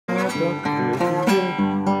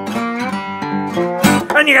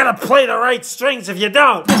And you gotta play the right strings if you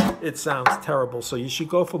don't. It sounds terrible, so you should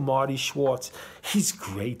go for Marty Schwartz. He's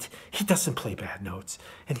great. He doesn't play bad notes,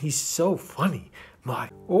 and he's so funny.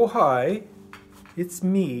 Marty. Oh, hi. It's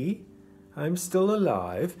me. I'm still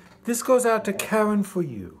alive. This goes out to Karen for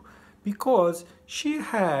you, because she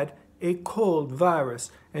had a cold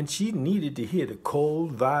virus, and she needed to hear the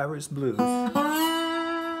cold virus blues.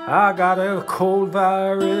 I got a cold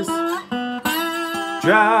virus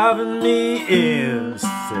driving me insane.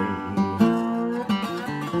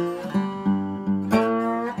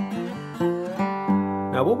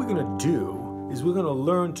 Now what we're gonna do is we're gonna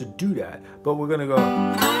learn to do that, but we're gonna go,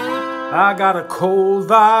 I got a cold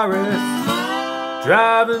virus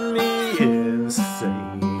driving me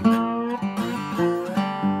insane.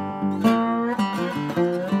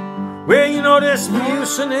 Well, you know this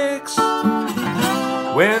Mucinex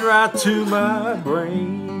went right to my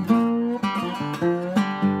brain.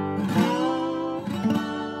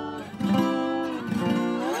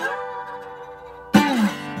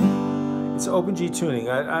 It's open G tuning.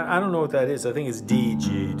 I don't know what that is. I think it's D,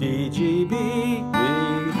 G, D, G, B, B.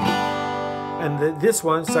 And this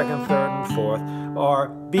one, second, third, and fourth, are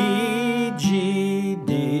B, G,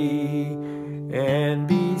 D, and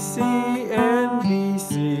B, C, and B,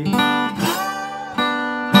 C.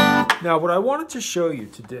 Now, what I wanted to show you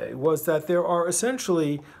today was that there are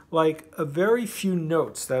essentially like a very few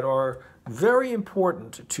notes that are very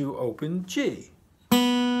important to open G.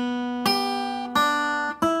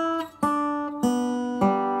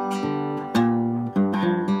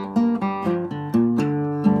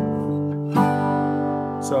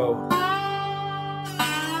 So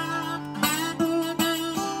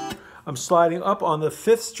I'm sliding up on the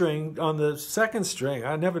fifth string, on the second string.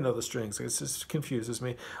 I never know the strings. It just confuses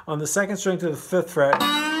me. On the second string to the fifth fret,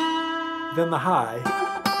 then the high,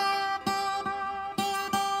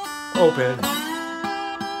 open,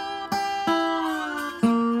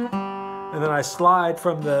 and then I slide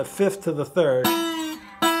from the fifth to the third.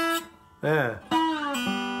 Yeah.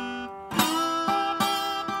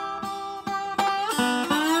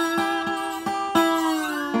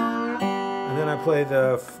 I play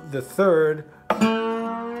the third,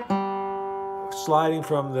 sliding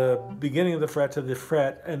from the beginning of the fret to the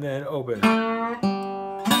fret, and then open.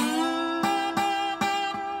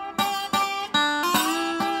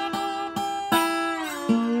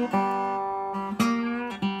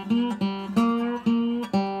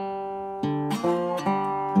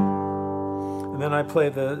 And then I play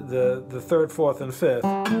the third, fourth, and fifth.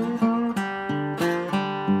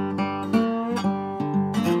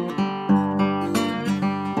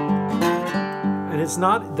 It's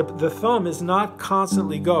not, the thumb is not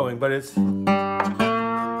constantly going, but it's... And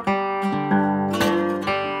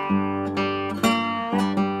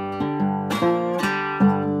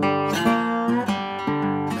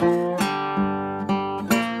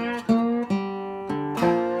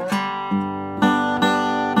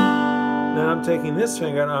then I'm taking this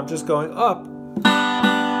finger and I'm just going up.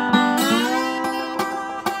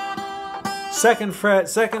 Second fret,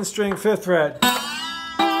 second string, fifth fret.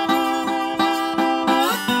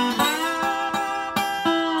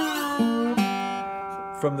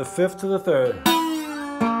 From the fifth to the third.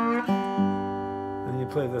 Then you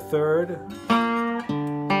play the third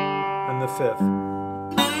and the fifth.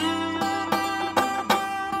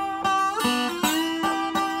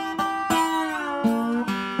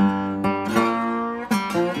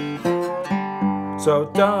 So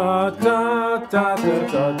da da da da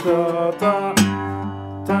da da da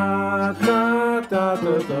da da da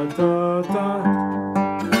da da da.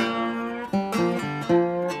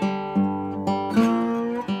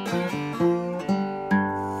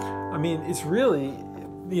 It's really,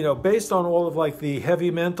 you know, based on all of like the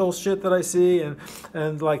heavy mental shit that I see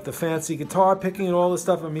and like the fancy guitar picking and all this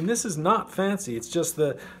stuff. I mean, this is not fancy. It's just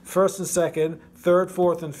the first and second, third,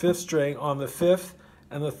 fourth, and fifth string on the fifth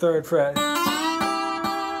and the third fret.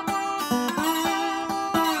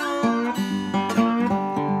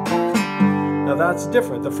 Now that's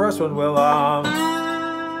different. The first one will,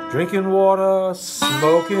 drinking water,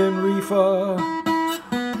 smoking reefer,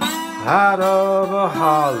 out of a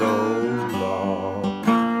hollow log.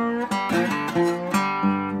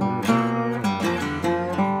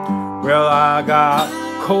 Well, I got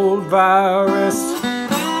cold virus,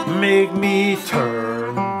 make me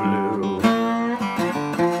turn blue.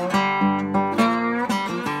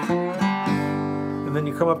 And then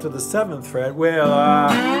you come up to the seventh fret. Well,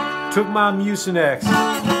 I took my Mucinex,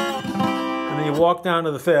 and then you walk down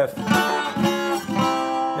to the fifth,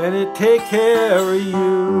 and it take care of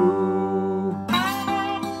you.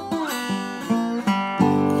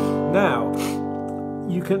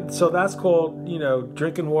 So that's called, you know,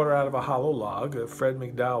 drinking water out of a hollow log, a Fred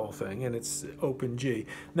McDowell thing, and it's open G.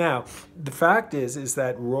 Now, the fact is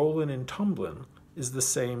that rolling and tumbling is the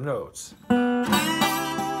same notes. Da,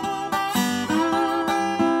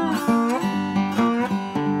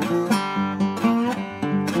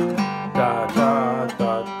 da,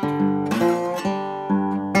 da.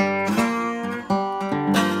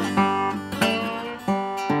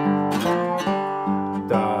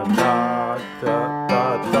 Da, da, da,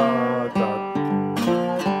 da, da, da.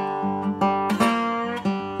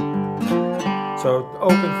 So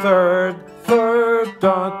open third,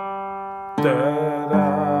 da, da,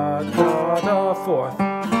 da, da, da, fourth.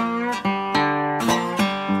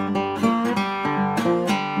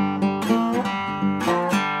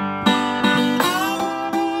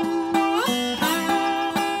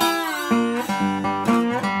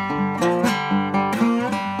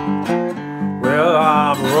 Well,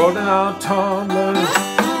 I'm rolling out tumbling,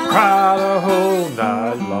 cried a whole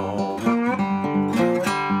night long.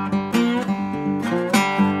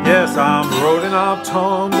 Yes, I'm rolling out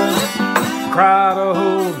tumbling, cried a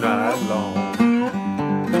whole night long.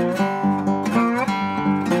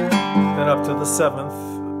 Then up to the 7th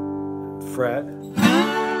fret.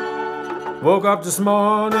 Woke up this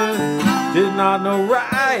morning, did not know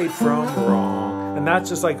right from wrong. And that's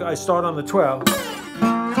just like I start on the 12th.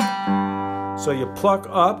 So you pluck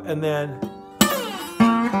up and then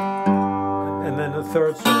the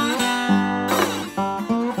third string.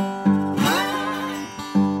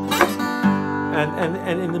 And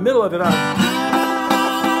in the middle of it,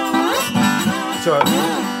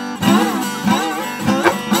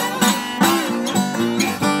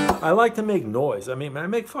 I like to make noise. I mean, I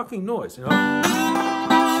make fucking noise, you know?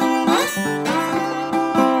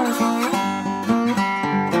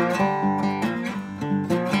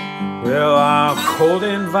 Well, I'm cold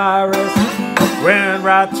and virus went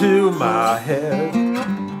right to my head.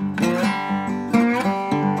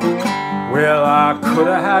 Well, I could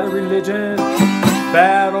have had a religion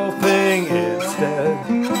battle thing instead.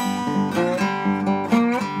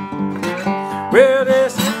 Well,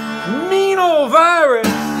 this mean old virus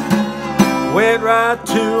went right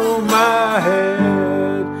to my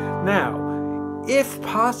head. Now, if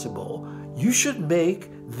possible, you should make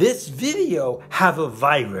this video have a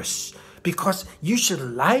virus, because you should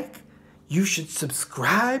like, you should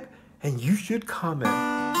subscribe, and you should comment.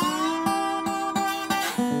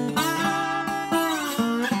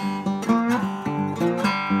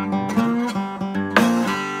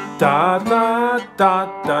 Da da da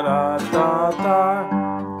da da da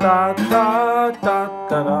da da da da da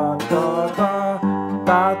da da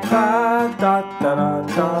da da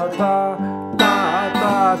da da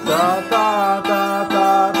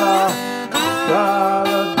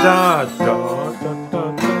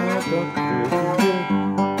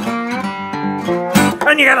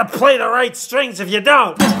and you gotta play the right strings. If you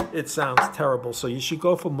don't, it sounds terrible. So you should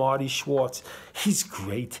go for Marty Schwartz. He's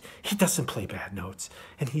great. He doesn't play bad notes,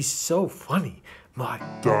 and he's so funny. Marty.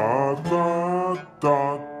 Da da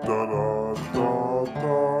da da da da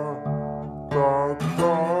da da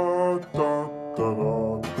da.